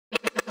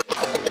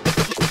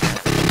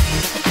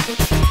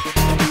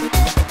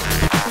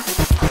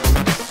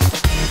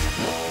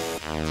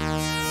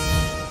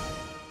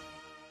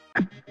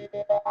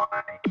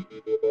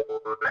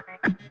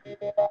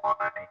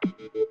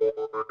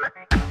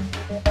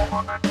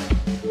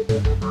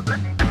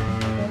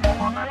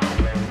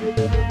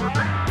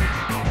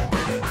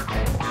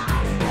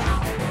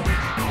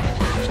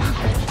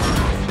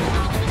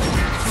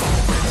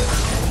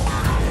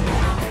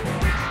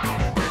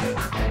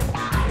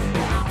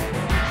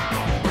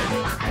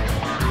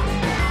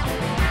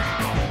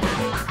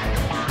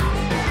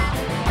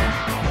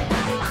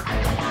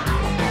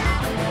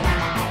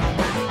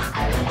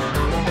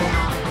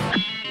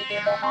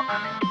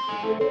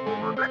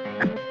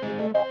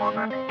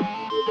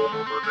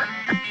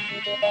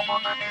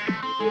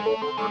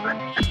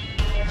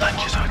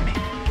Lunch is on me.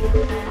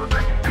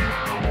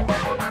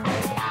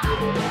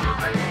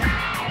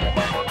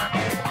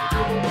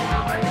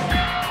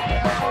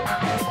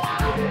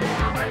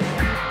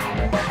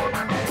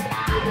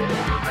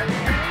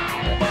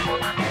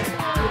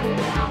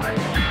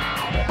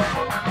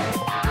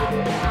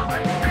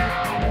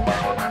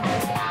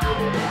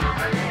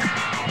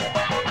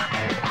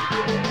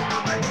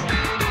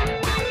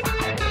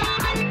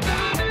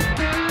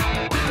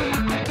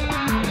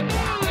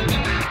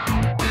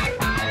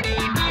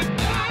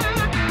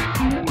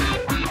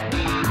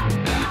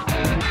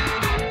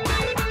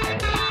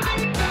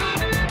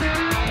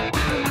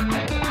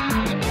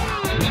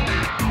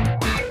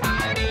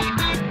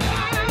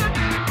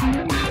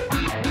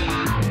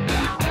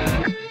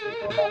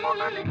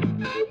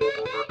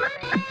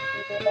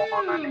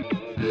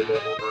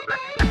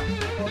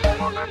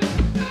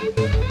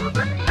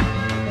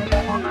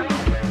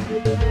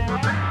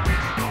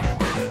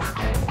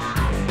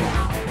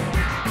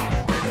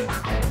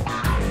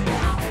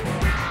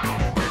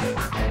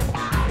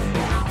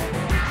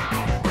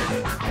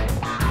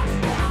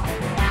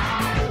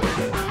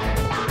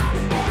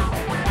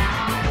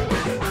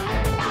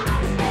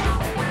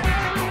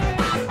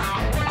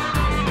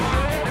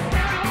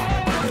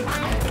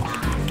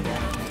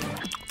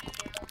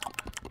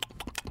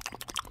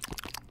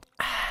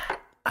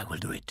 I will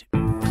do it.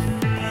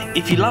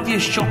 If you love your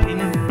shopping,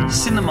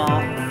 cinema,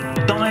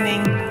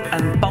 dining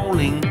and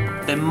bowling,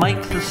 then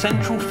make the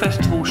Central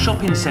Festival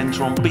Shopping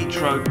Centre on Beach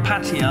Road,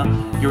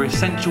 Pattaya your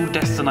essential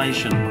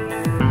destination.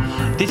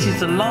 This is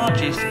the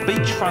largest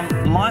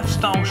beachfront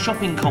lifestyle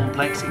shopping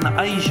complex in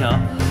Asia,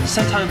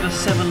 set over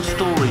 7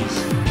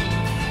 stories,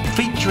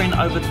 featuring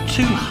over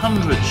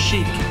 200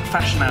 chic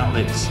fashion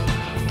outlets,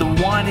 the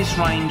widest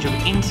range of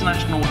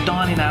international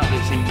dining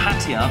outlets in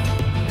Pattaya,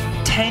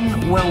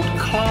 10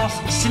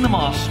 world-class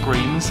cinema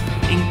screens,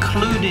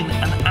 including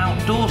an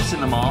outdoor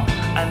cinema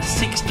and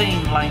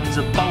 16 lanes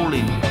of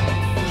bowling.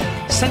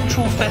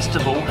 Central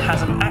Festival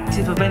has an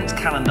active events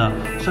calendar,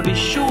 so be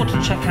sure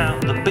to check out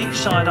the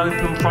beachside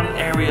open front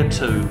area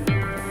too.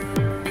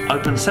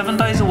 Open 7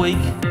 days a week,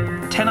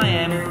 10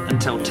 AM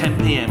until 10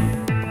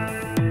 PM.